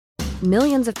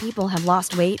Millions of people have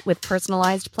lost weight with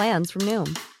personalized plans from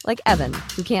Noom. Like Evan,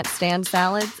 who can't stand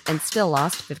salads and still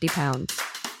lost 50 pounds.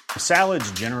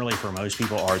 Salads generally for most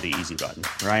people are the easy button,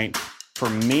 right? For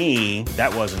me,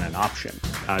 that wasn't an option.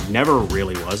 I never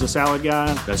really was a salad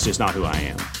guy. That's just not who I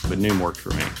am. But Noom worked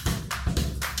for me.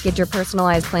 Get your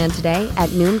personalized plan today at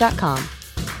Noom.com.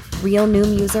 Real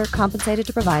Noom user compensated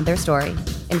to provide their story.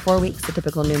 In 4 weeks, the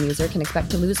typical Noom user can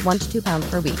expect to lose 1 to 2 pounds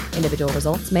per week. Individual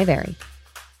results may vary.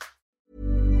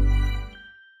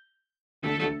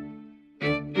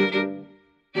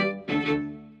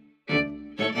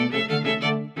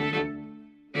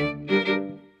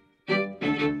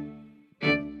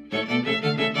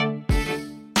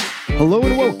 Hello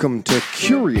and welcome to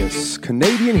Curious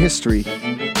Canadian History.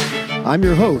 I'm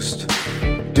your host,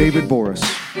 David Boris.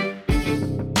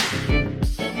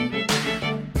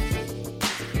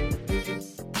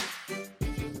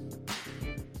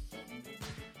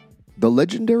 The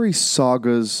legendary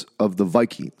sagas of the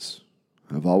Vikings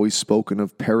have always spoken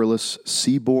of perilous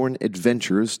seaborne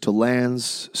adventures to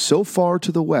lands so far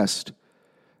to the west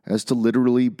as to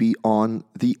literally be on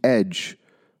the edge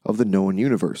of the known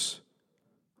universe.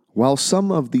 While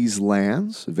some of these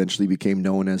lands eventually became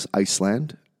known as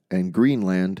Iceland and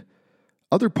Greenland,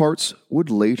 other parts would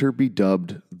later be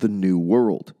dubbed the New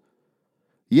World.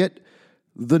 Yet,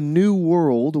 the New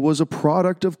World was a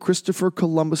product of Christopher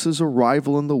Columbus's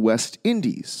arrival in the West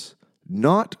Indies,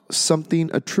 not something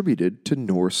attributed to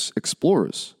Norse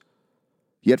explorers.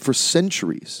 Yet for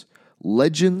centuries,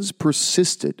 legends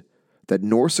persisted that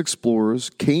Norse explorers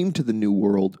came to the New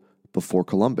World before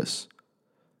Columbus.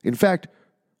 In fact,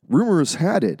 rumors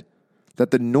had it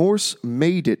that the Norse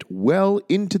made it well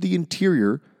into the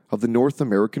interior of the North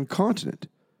American continent.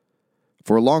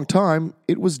 For a long time,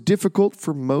 it was difficult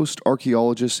for most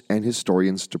archaeologists and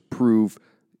historians to prove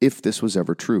if this was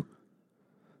ever true.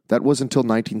 That was until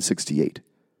 1968.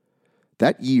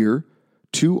 That year,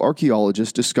 2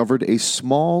 archaeologists discovered a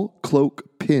small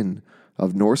cloak pin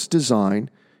of Norse design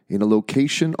in a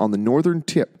location on the northern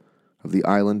tip of the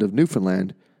island of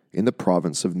Newfoundland in the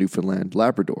province of Newfoundland,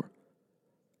 Labrador.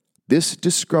 This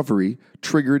discovery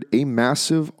triggered a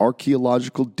massive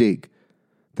archaeological dig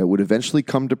that would eventually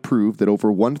come to prove that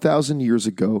over 1,000 years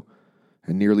ago,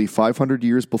 and nearly 500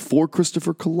 years before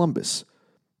Christopher Columbus,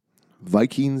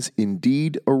 Vikings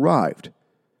indeed arrived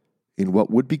in what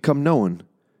would become known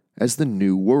as the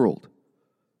New World.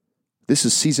 This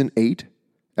is Season 8,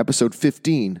 Episode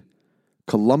 15,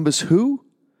 Columbus Who?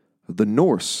 The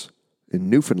Norse in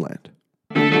Newfoundland.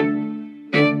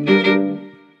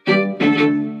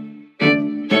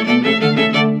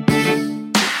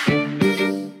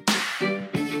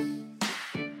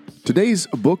 Today's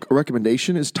book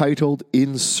recommendation is titled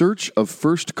In Search of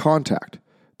First Contact,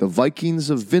 The Vikings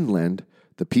of Vinland,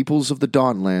 the Peoples of the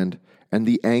Dawnland, and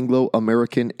the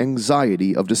Anglo-American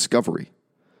Anxiety of Discovery.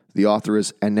 The author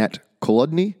is Annette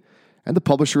Kolodny, and the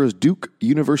publisher is Duke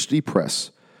University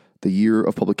Press. The year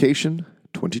of publication,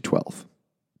 2012.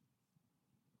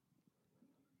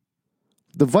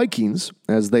 The Vikings,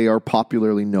 as they are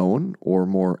popularly known, or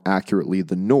more accurately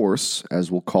the Norse, as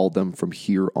we'll call them from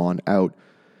here on out,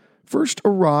 first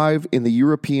arrive in the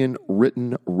European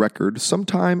written record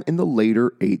sometime in the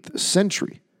later 8th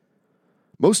century.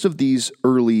 Most of these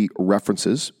early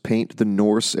references paint the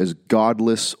Norse as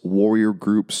godless warrior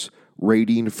groups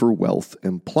raiding for wealth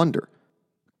and plunder,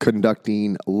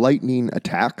 conducting lightning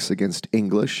attacks against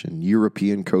English and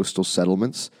European coastal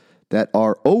settlements that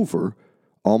are over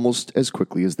almost as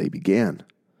quickly as they began.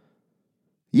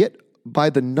 Yet, by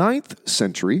the 9th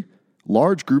century,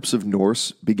 large groups of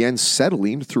Norse began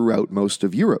settling throughout most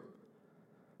of Europe.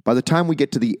 By the time we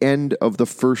get to the end of the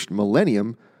first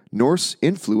millennium, Norse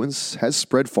influence has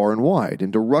spread far and wide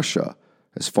into Russia,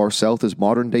 as far south as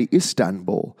modern-day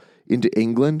Istanbul, into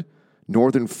England,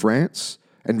 northern France,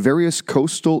 and various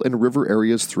coastal and river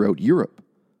areas throughout Europe.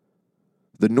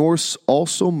 The Norse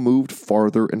also moved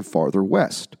farther and farther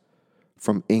west,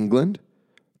 from England,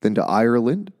 then to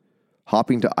Ireland,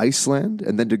 hopping to Iceland,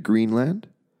 and then to Greenland.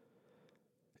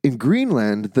 In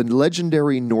Greenland, the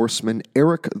legendary Norseman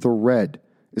Eric the Red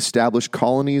established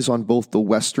colonies on both the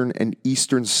western and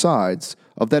eastern sides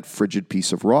of that frigid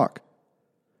piece of rock.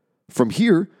 From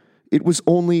here, it was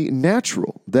only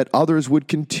natural that others would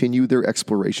continue their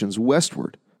explorations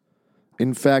westward.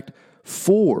 In fact,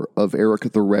 4 of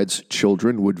Eric the Red's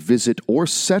children would visit or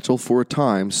settle for a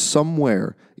time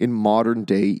somewhere in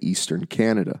modern-day eastern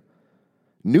Canada.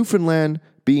 Newfoundland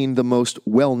being the most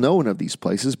well-known of these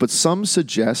places, but some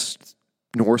suggest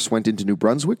Norse went into New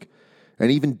Brunswick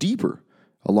and even deeper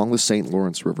along the St.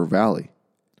 Lawrence River Valley.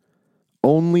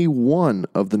 Only one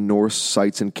of the Norse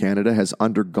sites in Canada has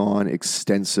undergone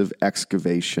extensive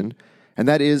excavation, and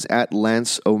that is at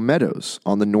Lanceau Meadows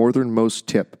on the northernmost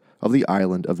tip of the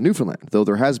island of Newfoundland, though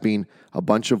there has been a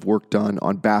bunch of work done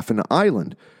on Baffin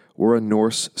Island, where a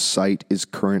Norse site is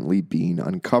currently being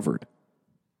uncovered.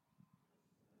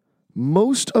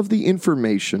 Most of the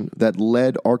information that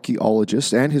led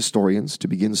archaeologists and historians to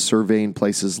begin surveying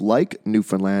places like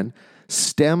Newfoundland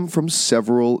stem from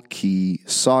several key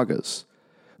sagas.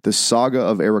 The Saga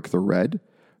of Eric the Red,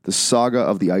 the Saga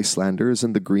of the Icelanders,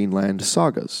 and the Greenland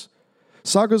sagas.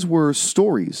 Sagas were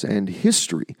stories and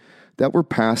history that were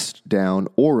passed down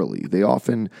orally. They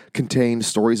often contained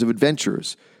stories of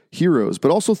adventures, heroes, but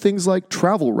also things like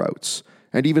travel routes,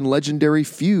 and even legendary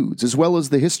feuds, as well as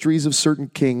the histories of certain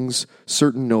kings,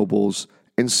 certain nobles,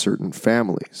 and certain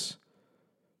families.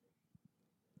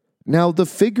 Now, the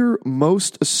figure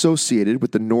most associated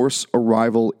with the Norse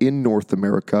arrival in North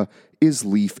America is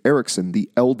Leif Erikson, the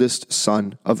eldest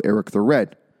son of Eric the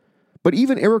Red. But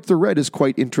even Eric the Red is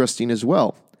quite interesting as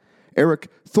well. Eric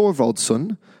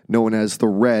Thorvaldsson, known as the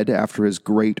Red after his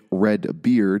great red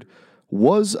beard,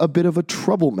 was a bit of a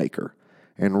troublemaker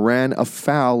and ran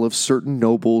afoul of certain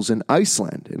nobles in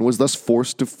Iceland and was thus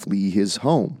forced to flee his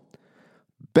home.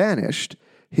 Banished,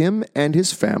 him and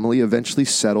his family eventually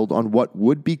settled on what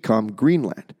would become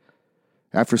Greenland.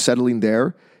 After settling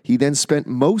there, he then spent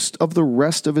most of the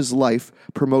rest of his life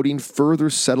promoting further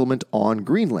settlement on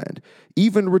Greenland,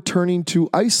 even returning to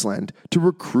Iceland to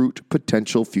recruit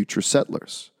potential future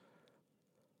settlers.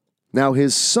 Now,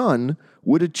 his son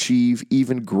would achieve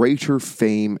even greater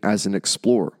fame as an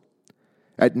explorer.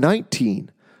 At 19,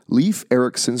 Leif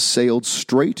Erikson sailed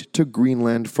straight to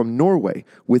Greenland from Norway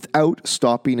without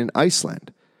stopping in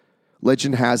Iceland.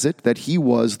 Legend has it that he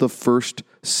was the first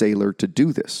sailor to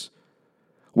do this.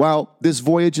 While this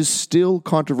voyage is still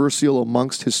controversial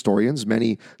amongst historians,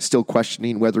 many still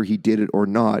questioning whether he did it or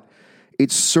not,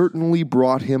 it certainly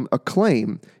brought him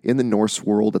acclaim in the Norse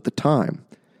world at the time.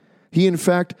 He, in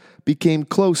fact, became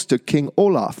close to King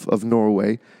Olaf of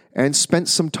Norway and spent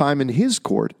some time in his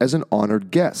court as an honored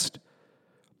guest.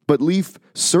 But Leif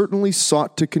certainly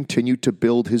sought to continue to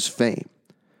build his fame,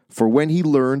 for when he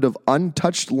learned of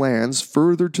untouched lands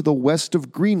further to the west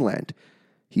of Greenland,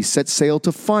 he set sail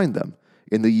to find them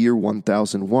in the year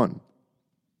 1001.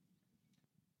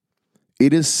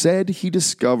 It is said he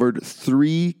discovered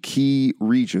 3 key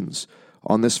regions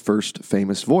on this first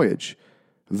famous voyage.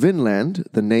 Vinland,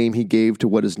 the name he gave to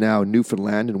what is now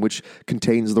Newfoundland, and which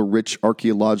contains the rich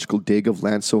archaeological dig of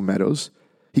Lanceau Meadows.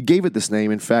 He gave it this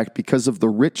name, in fact, because of the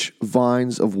rich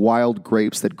vines of wild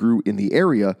grapes that grew in the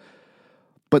area.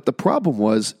 But the problem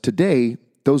was, today,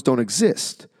 those don't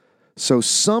exist. So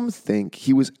some think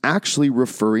he was actually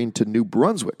referring to New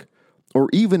Brunswick, or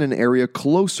even an area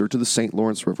closer to the St.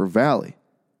 Lawrence River Valley.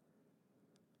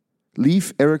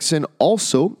 Leif Erikson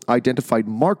also identified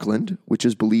Markland, which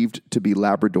is believed to be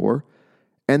Labrador,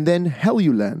 and then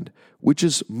Helluland, which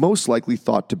is most likely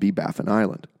thought to be Baffin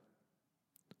Island.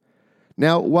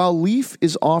 Now, while Leif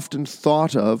is often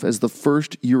thought of as the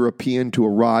first European to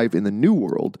arrive in the New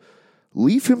World,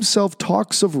 Leif himself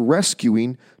talks of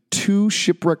rescuing 2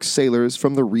 shipwrecked sailors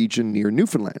from the region near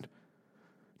Newfoundland.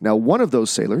 Now, one of those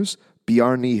sailors,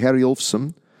 Bjarni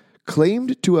Herjolfsson,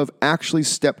 claimed to have actually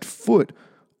stepped foot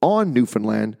on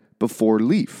Newfoundland before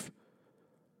Leif.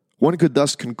 One could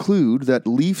thus conclude that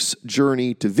Leif's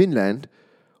journey to Vinland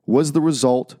was the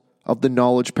result of the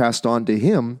knowledge passed on to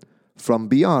him from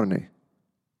Bjarni.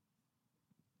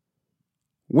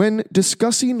 When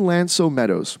discussing Lanceau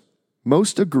Meadows,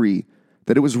 most agree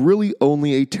that it was really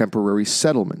only a temporary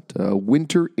settlement, a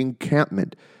winter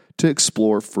encampment to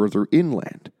explore further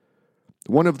inland.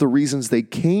 One of the reasons they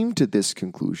came to this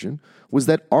conclusion was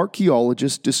that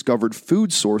archaeologists discovered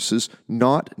food sources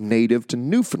not native to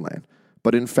Newfoundland,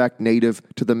 but in fact native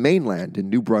to the mainland in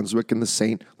New Brunswick and the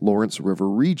St. Lawrence River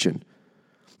region.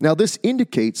 Now, this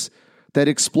indicates that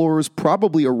explorers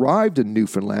probably arrived in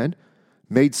Newfoundland,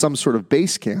 made some sort of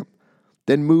base camp,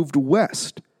 then moved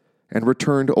west and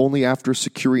returned only after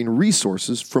securing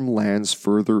resources from lands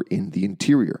further in the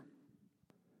interior.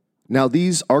 Now,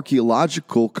 these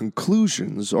archaeological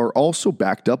conclusions are also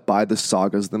backed up by the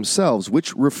sagas themselves,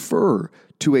 which refer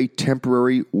to a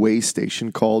temporary way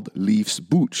station called Leif's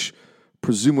Buch,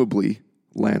 presumably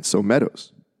Lanceau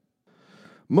Meadows.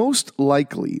 Most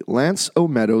likely, Lanceau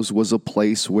Meadows was a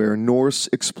place where Norse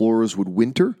explorers would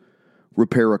winter,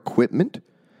 repair equipment,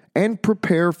 and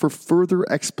prepare for further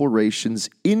explorations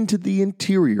into the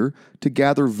interior to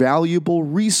gather valuable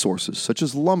resources such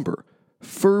as lumber,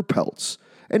 fur pelts,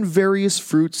 and various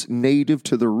fruits native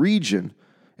to the region,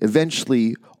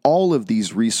 eventually all of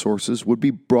these resources would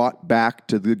be brought back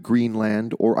to the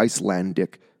Greenland or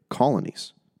Icelandic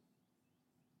colonies.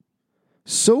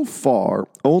 So far,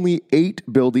 only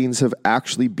 8 buildings have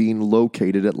actually been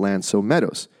located at Lanso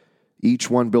Meadows, each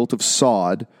one built of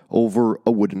sod over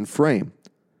a wooden frame.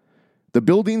 The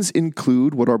buildings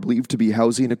include what are believed to be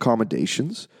housing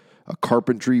accommodations, a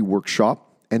carpentry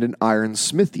workshop, and an iron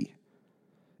smithy.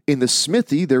 In the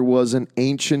smithy, there was an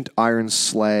ancient iron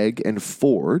slag and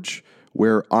forge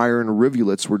where iron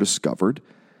rivulets were discovered,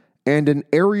 and an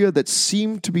area that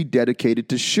seemed to be dedicated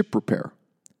to ship repair.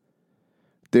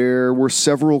 There were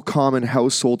several common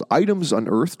household items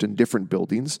unearthed in different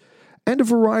buildings, and a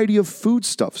variety of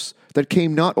foodstuffs that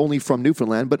came not only from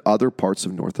Newfoundland but other parts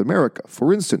of North America.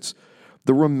 For instance,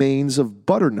 the remains of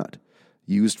butternut,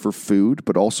 used for food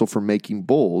but also for making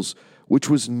bowls, which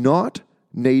was not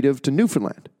native to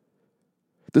Newfoundland.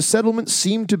 The settlement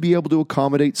seemed to be able to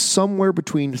accommodate somewhere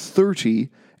between 30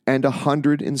 and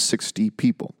 160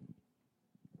 people.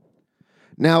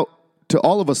 Now, to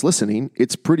all of us listening,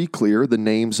 it's pretty clear the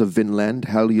names of Vinland,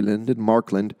 Helgeland, and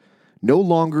Markland no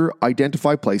longer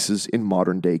identify places in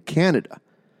modern-day Canada.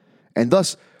 And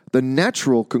thus, the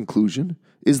natural conclusion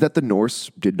is that the Norse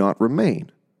did not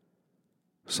remain.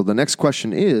 So the next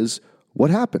question is, what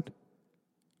happened?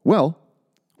 Well,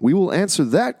 we will answer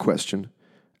that question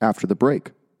after the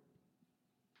break.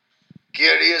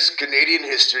 Curious Canadian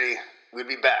History. We'll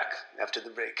be back after the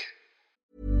break.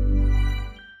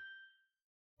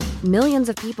 Millions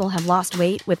of people have lost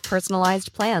weight with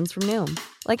personalized plans from Noom.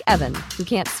 Like Evan, who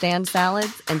can't stand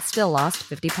salads and still lost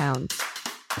 50 pounds.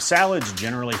 Salads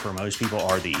generally for most people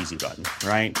are the easy button,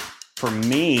 right? For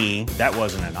me, that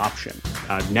wasn't an option.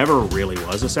 I never really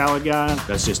was a salad guy.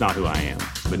 That's just not who I am.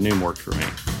 But Noom worked for me.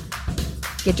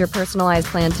 Get your personalized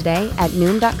plan today at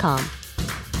Noom.com.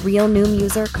 Real Noom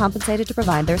user compensated to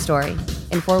provide their story.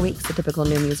 In 4 weeks, the typical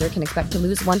Noom user can expect to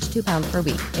lose 1 to 2 pounds per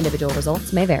week. Individual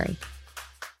results may vary.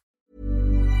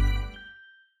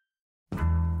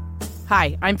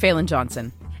 Hi, I'm Phelan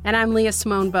Johnson. And I'm Leah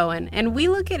Simone Bowen, and we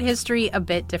look at history a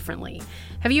bit differently.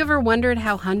 Have you ever wondered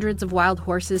how hundreds of wild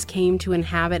horses came to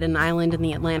inhabit an island in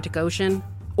the Atlantic Ocean?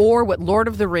 Or what Lord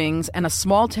of the Rings and a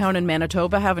small town in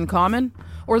Manitoba have in common?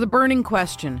 Or the burning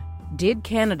question, did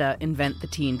Canada invent the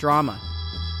teen drama?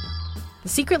 The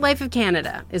Secret Life of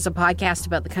Canada is a podcast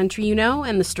about the country you know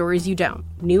and the stories you don't.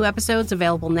 New episodes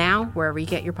available now wherever you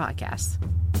get your podcasts.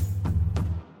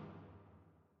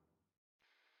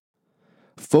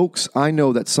 Folks, I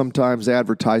know that sometimes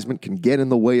advertisement can get in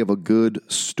the way of a good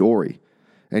story.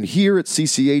 And here at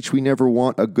CCH, we never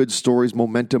want a good story's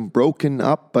momentum broken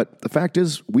up, but the fact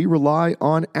is we rely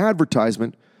on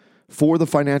advertisement for the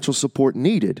financial support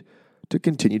needed to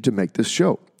continue to make this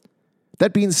show.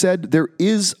 That being said, there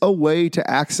is a way to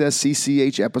access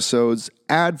CCH episodes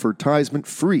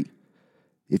advertisement-free.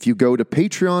 If you go to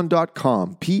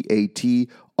patreon.com,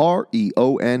 patreon.com,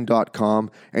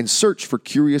 and search for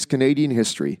Curious Canadian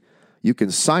History, you can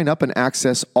sign up and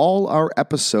access all our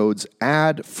episodes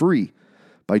ad-free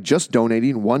by just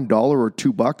donating $1 or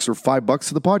 $2 or $5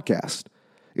 to the podcast.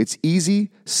 It's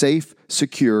easy, safe,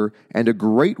 secure, and a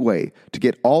great way to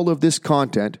get all of this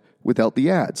content without the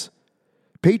ads.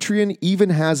 Patreon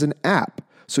even has an app,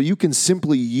 so you can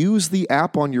simply use the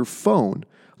app on your phone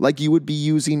like you would be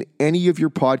using any of your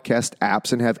podcast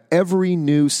apps and have every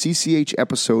new CCH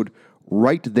episode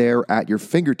right there at your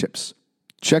fingertips.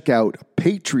 Check out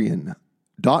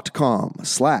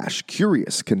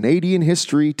patreon.com/Curious Canadian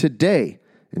History today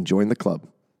and join the club.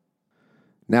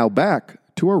 Now back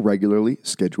to our regularly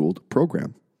scheduled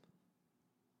program.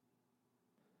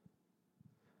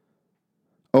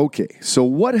 Okay, so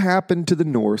what happened to the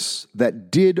Norse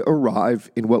that did arrive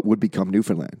in what would become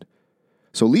Newfoundland?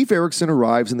 So Leif Erikson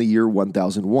arrives in the year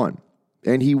 1001,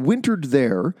 and he wintered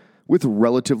there with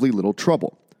relatively little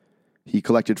trouble. He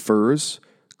collected furs,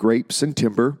 grapes, and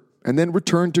timber, and then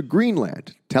returned to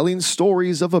Greenland, telling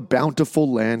stories of a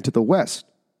bountiful land to the west.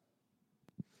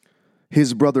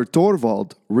 His brother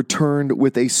Thorvald returned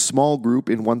with a small group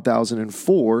in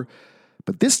 1004,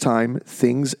 but this time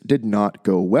things did not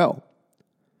go well.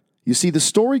 You see, the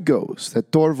story goes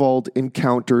that Thorvald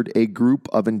encountered a group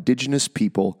of indigenous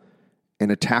people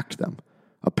and attacked them,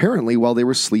 apparently while they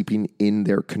were sleeping in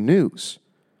their canoes.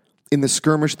 In the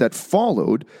skirmish that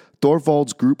followed,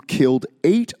 Thorvald's group killed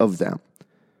 8 of them.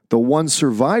 The one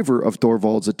survivor of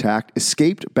Thorvald's attack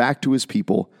escaped back to his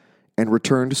people and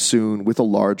returned soon with a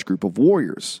large group of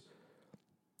warriors.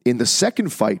 In the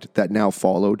second fight that now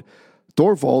followed,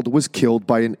 Thorvald was killed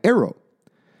by an arrow.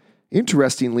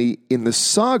 Interestingly, in the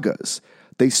sagas,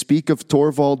 they speak of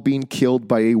Thorvald being killed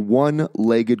by a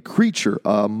one-legged creature,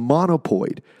 a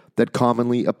monopoid, that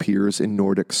commonly appears in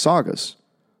Nordic sagas.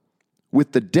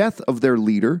 With the death of their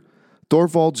leader,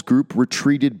 Thorvald's group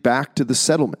retreated back to the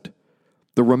settlement.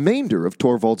 The remainder of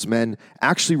Thorvald's men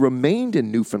actually remained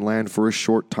in Newfoundland for a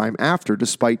short time after,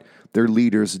 despite their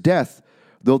leader's death,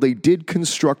 though they did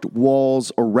construct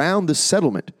walls around the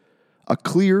settlement, a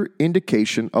clear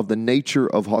indication of the nature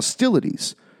of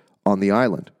hostilities on the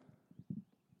island.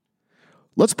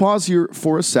 Let's pause here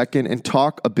for a second and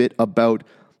talk a bit about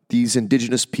these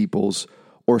indigenous peoples,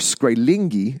 or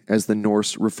Skraelingi, as the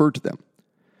Norse referred to them.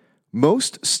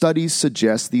 Most studies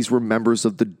suggest these were members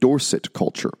of the Dorset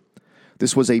culture.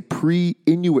 This was a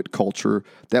pre-Inuit culture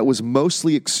that was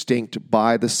mostly extinct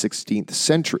by the 16th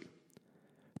century.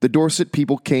 The Dorset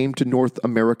people came to North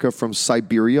America from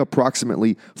Siberia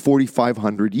approximately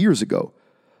 4,500 years ago.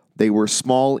 They were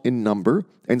small in number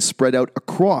and spread out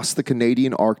across the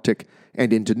Canadian Arctic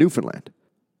and into Newfoundland.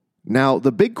 Now,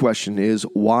 the big question is,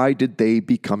 why did they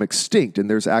become extinct? And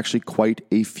there's actually quite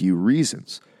a few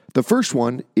reasons. The first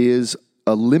one is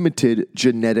a limited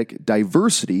genetic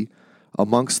diversity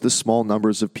amongst the small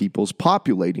numbers of peoples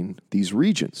populating these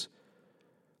regions.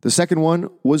 The second one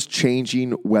was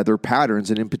changing weather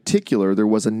patterns, and in particular, there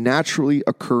was a naturally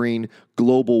occurring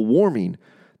global warming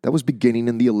that was beginning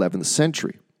in the 11th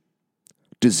century.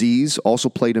 Disease also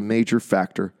played a major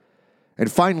factor.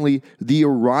 And finally, the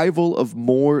arrival of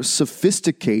more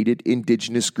sophisticated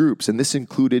indigenous groups, and this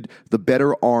included the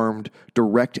better-armed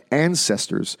direct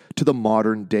ancestors to the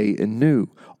modern-day Innu.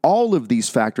 All of these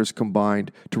factors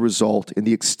combined to result in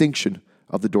the extinction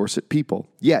of the Dorset people.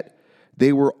 Yet,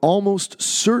 they were almost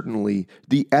certainly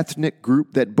the ethnic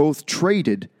group that both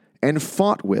traded and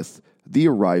fought with the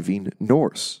arriving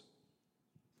Norse.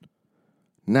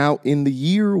 Now, in the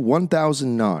year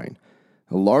 1009,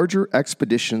 a larger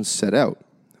expedition set out,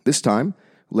 this time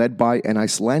led by an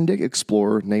Icelandic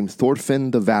explorer named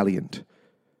Thorfinn the Valiant.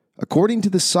 According to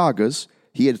the sagas,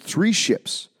 he had 3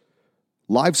 ships,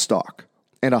 livestock,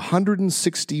 and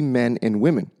 160 men and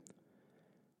women.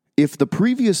 If the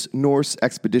previous Norse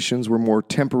expeditions were more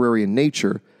temporary in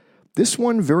nature, this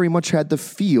one very much had the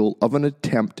feel of an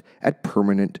attempt at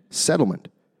permanent settlement.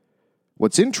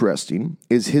 What's interesting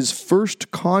is his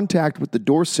first contact with the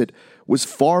Dorset was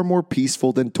far more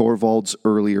peaceful than Thorvald's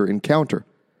earlier encounter.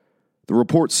 The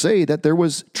reports say that there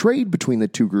was trade between the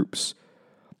two groups.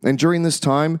 And during this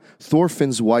time,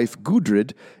 Thorfinn's wife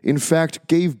Gudrid, in fact,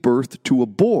 gave birth to a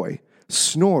boy,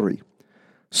 Snorri.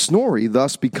 Snorri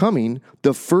thus becoming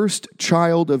the first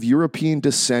child of European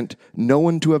descent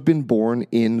known to have been born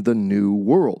in the New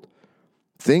World.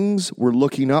 Things were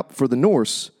looking up for the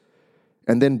Norse,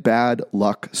 and then bad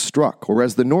luck struck, or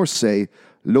as the Norse say,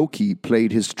 Loki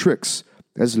played his tricks,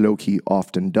 as Loki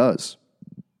often does.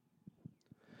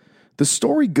 The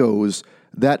story goes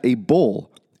that a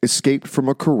bull escaped from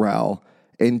a corral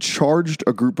and charged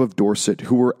a group of Dorset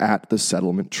who were at the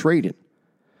settlement trading.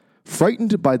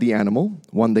 Frightened by the animal,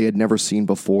 one they had never seen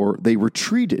before, they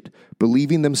retreated,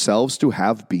 believing themselves to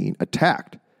have been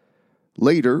attacked.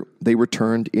 Later, they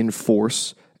returned in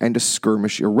force, and a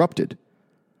skirmish erupted.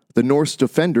 The Norse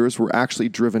defenders were actually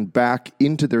driven back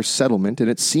into their settlement, and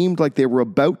it seemed like they were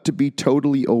about to be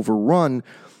totally overrun,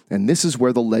 and this is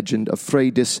where the legend of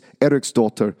Freydis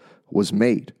Eriksdottir was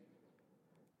made.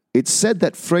 It's said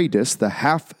that Freydis, the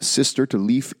half-sister to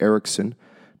Leif Erikson,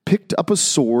 picked up a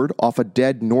sword off a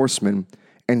dead Norseman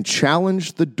and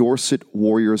challenged the Dorset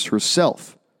warriors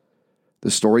herself.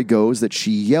 The story goes that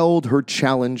she yelled her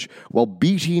challenge while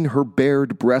beating her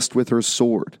bared breast with her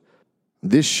sword.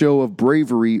 This show of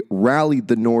bravery rallied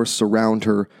the Norse around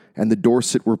her, and the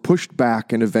Dorset were pushed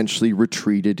back and eventually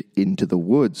retreated into the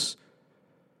woods.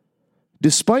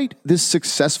 Despite this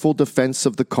successful defense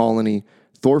of the colony,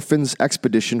 Thorfinn's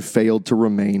expedition failed to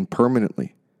remain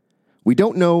permanently. We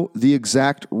don't know the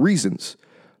exact reasons,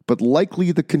 but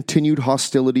likely the continued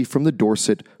hostility from the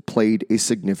Dorset played a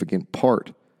significant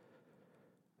part.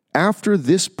 After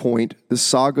this point, the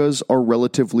sagas are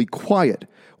relatively quiet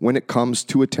when it comes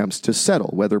to attempts to settle,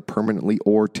 whether permanently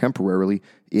or temporarily,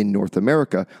 in North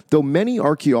America, though many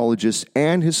archaeologists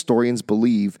and historians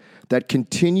believe that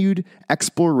continued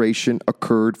exploration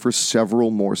occurred for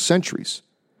several more centuries.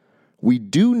 We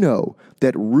do know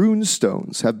that rune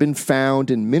stones have been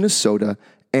found in Minnesota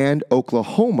and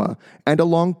Oklahoma and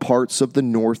along parts of the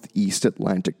northeast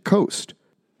Atlantic coast.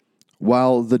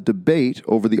 While the debate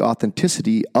over the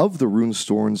authenticity of the rune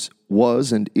stones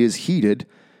was and is heated,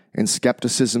 and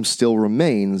skepticism still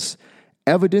remains,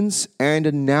 evidence and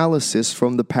analysis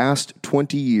from the past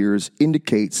 20 years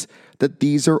indicates that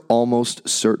these are almost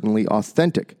certainly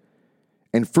authentic,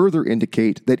 and further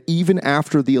indicate that even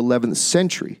after the 11th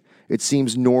century, it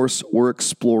seems Norse were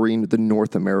exploring the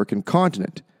North American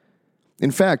continent.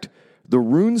 In fact, the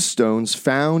rune stones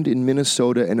found in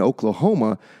Minnesota and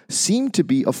Oklahoma seem to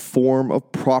be a form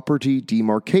of property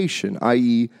demarcation,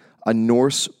 i.e., a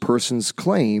Norse person's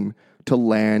claim to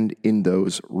land in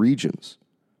those regions.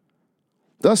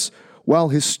 Thus, while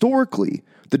historically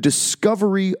the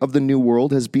discovery of the New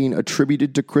World has been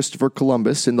attributed to Christopher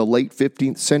Columbus in the late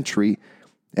 15th century,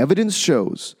 evidence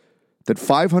shows that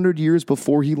 500 years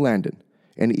before he landed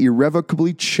and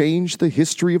irrevocably changed the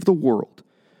history of the world,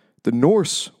 the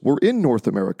Norse were in North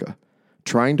America,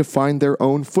 trying to find their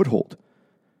own foothold,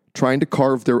 trying to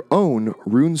carve their own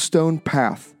runestone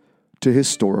path to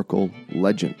historical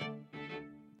legend.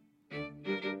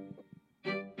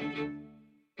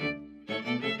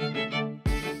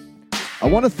 I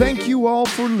want to thank you all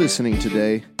for listening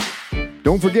today.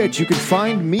 Don't forget, you can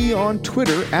find me on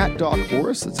Twitter at Doc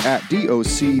Boris. That's at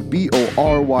DOCBORYS.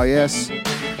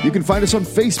 You can find us on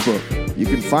Facebook. You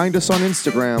can find us on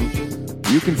Instagram.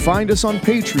 You can find us on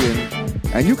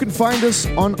Patreon, and you can find us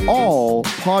on all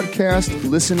podcast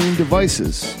listening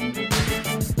devices.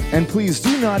 And please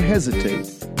do not hesitate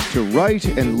to write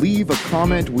and leave a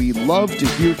comment. We love to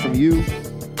hear from you.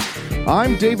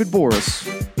 I'm David Boris.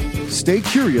 Stay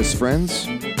curious, friends.